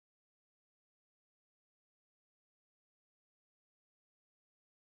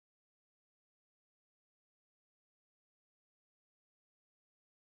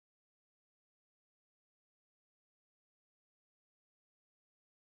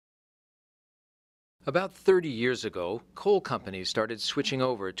About 30 years ago, coal companies started switching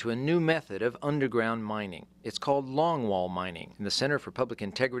over to a new method of underground mining. It's called longwall mining, and the Center for Public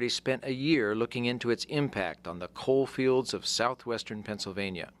Integrity spent a year looking into its impact on the coal fields of southwestern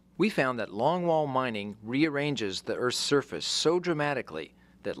Pennsylvania. We found that longwall mining rearranges the Earth's surface so dramatically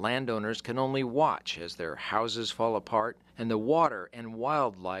that landowners can only watch as their houses fall apart and the water and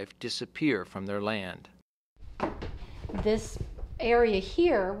wildlife disappear from their land. This area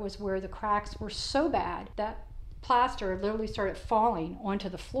here was where the cracks were so bad that plaster literally started falling onto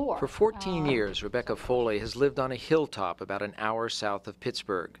the floor. For 14 years, Rebecca Foley has lived on a hilltop about an hour south of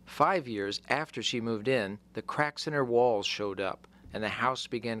Pittsburgh. 5 years after she moved in, the cracks in her walls showed up, and the house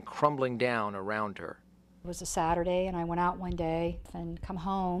began crumbling down around her. It was a Saturday, and I went out one day and come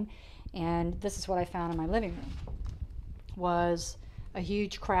home, and this is what I found in my living room, was a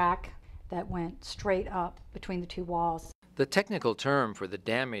huge crack that went straight up between the two walls. The technical term for the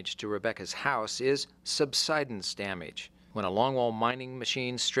damage to Rebecca's house is subsidence damage. When a longwall mining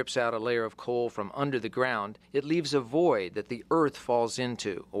machine strips out a layer of coal from under the ground, it leaves a void that the earth falls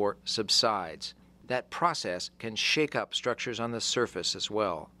into, or subsides. That process can shake up structures on the surface as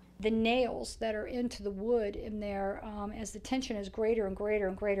well. The nails that are into the wood in there, as the tension is greater and greater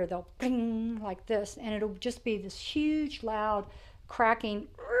and greater, they'll ping like this, and it'll just be this huge, loud, cracking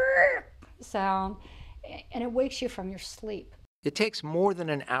sound, and it wakes you from your sleep. It takes more than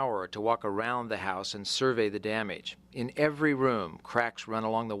an hour to walk around the house and survey the damage. In every room, cracks run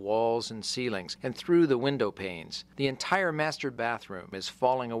along the walls and ceilings and through the window panes. The entire master bathroom is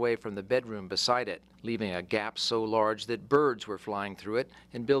falling away from the bedroom beside it, leaving a gap so large that birds were flying through it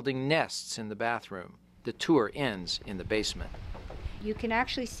and building nests in the bathroom. The tour ends in the basement. You can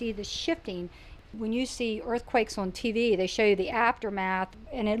actually see the shifting. When you see earthquakes on TV, they show you the aftermath,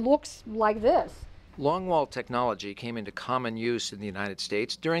 and it looks like this. Longwall technology came into common use in the United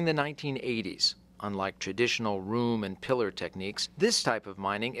States during the 1980s. Unlike traditional room and pillar techniques, this type of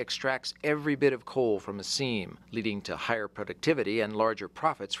mining extracts every bit of coal from a seam, leading to higher productivity and larger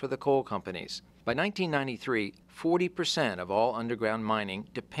profits for the coal companies. By 1993, 40% of all underground mining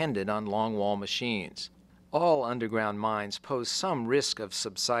depended on longwall machines. All underground mines pose some risk of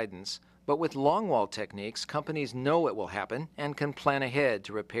subsidence, but with longwall techniques, companies know it will happen and can plan ahead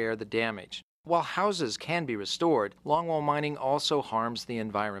to repair the damage. While houses can be restored, longwall mining also harms the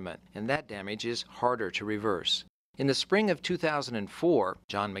environment, and that damage is harder to reverse. In the spring of 2004,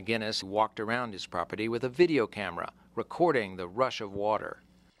 John McGinnis walked around his property with a video camera, recording the rush of water.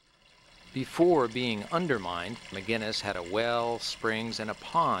 Before being undermined, McGinnis had a well, springs, and a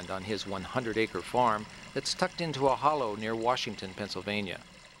pond on his 100-acre farm that's tucked into a hollow near Washington, Pennsylvania.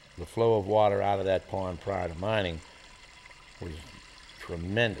 The flow of water out of that pond prior to mining was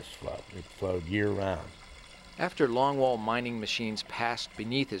tremendous flow. It flowed year-round. After longwall mining machines passed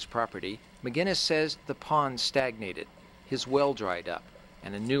beneath his property, McGinnis says the pond stagnated. His well dried up,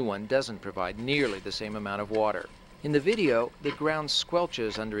 and a new one doesn't provide nearly the same amount of water. In the video, the ground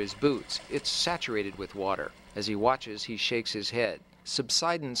squelches under his boots. It's saturated with water. As he watches, he shakes his head.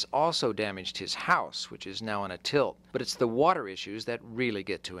 Subsidence also damaged his house, which is now on a tilt, but it's the water issues that really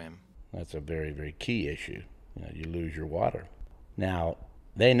get to him. That's a very, very key issue. You lose your water. Now,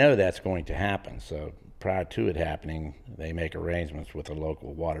 they know that's going to happen, so prior to it happening, they make arrangements with a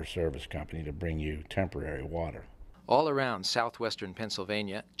local water service company to bring you temporary water. All around southwestern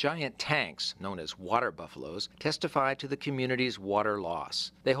Pennsylvania, giant tanks, known as water buffaloes, testify to the community's water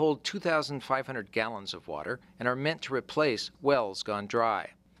loss. They hold 2,500 gallons of water and are meant to replace wells gone dry.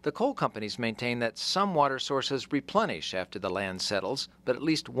 The coal companies maintain that some water sources replenish after the land settles, but at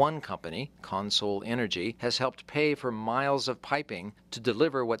least one company, Consol Energy, has helped pay for miles of piping to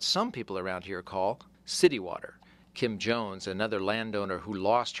deliver what some people around here call city water. Kim Jones, another landowner who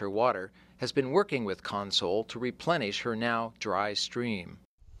lost her water, has been working with Consol to replenish her now dry stream.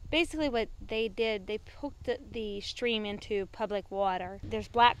 Basically what they did, they hooked the stream into public water. There's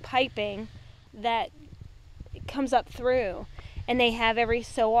black piping that comes up through, and they have every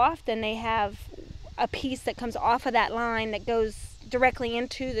so often they have a piece that comes off of that line that goes directly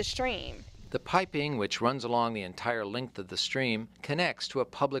into the stream. The piping, which runs along the entire length of the stream, connects to a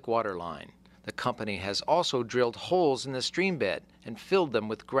public water line. The company has also drilled holes in the stream bed and filled them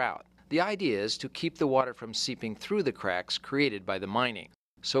with grout. The idea is to keep the water from seeping through the cracks created by the mining.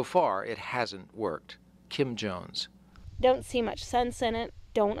 So far, it hasn't worked. Kim Jones. Don't see much sense in it.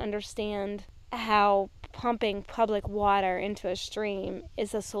 Don't understand how pumping public water into a stream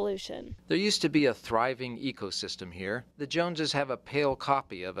is a solution. There used to be a thriving ecosystem here. The Joneses have a pale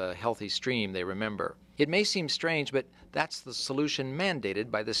copy of a healthy stream they remember. It may seem strange, but that's the solution mandated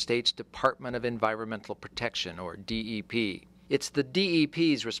by the state's Department of Environmental Protection, or DEP. It's the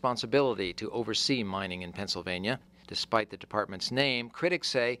DEP's responsibility to oversee mining in Pennsylvania. Despite the department's name, critics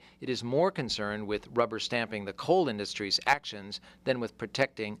say it is more concerned with rubber stamping the coal industry's actions than with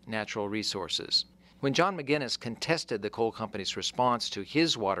protecting natural resources. When John McGinnis contested the coal company's response to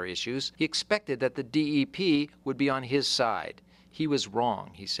his water issues, he expected that the DEP would be on his side. He was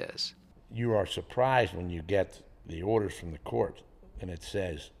wrong, he says. You are surprised when you get the orders from the court, and it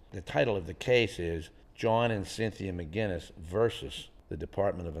says, the title of the case is John and Cynthia McGinnis versus the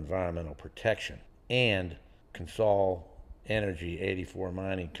Department of Environmental Protection and Consol Energy 84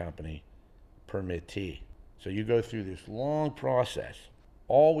 Mining Company permittee. So you go through this long process,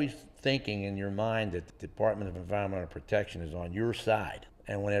 always thinking in your mind that the Department of Environmental Protection is on your side.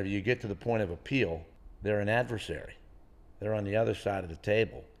 And whenever you get to the point of appeal, they're an adversary. They're on the other side of the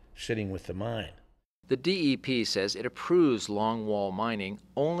table, sitting with the mine. The DEP says it approves longwall mining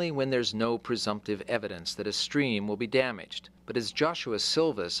only when there's no presumptive evidence that a stream will be damaged. But as Joshua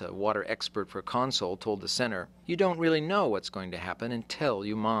Silvas, a water expert for Consol, told the center, you don't really know what's going to happen until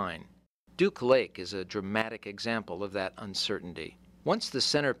you mine. Duke Lake is a dramatic example of that uncertainty. Once the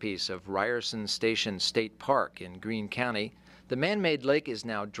centerpiece of Ryerson Station State Park in Greene County, the man-made lake is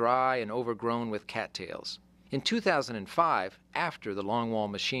now dry and overgrown with cattails. In 2005, after the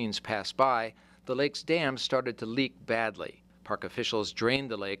longwall machines passed by, the lake's dams started to leak badly. Park officials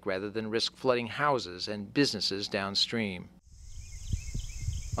drained the lake rather than risk flooding houses and businesses downstream.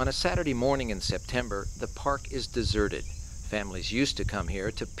 On a Saturday morning in September, the park is deserted. Families used to come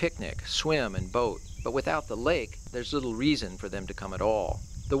here to picnic, swim, and boat, but without the lake, there's little reason for them to come at all.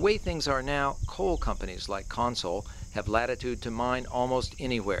 The way things are now, coal companies like Consol have latitude to mine almost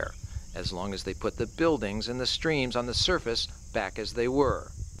anywhere, as long as they put the buildings and the streams on the surface back as they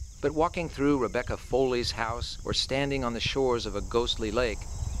were. But walking through Rebecca Foley's house or standing on the shores of a ghostly lake,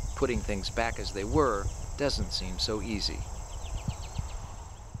 putting things back as they were doesn't seem so easy.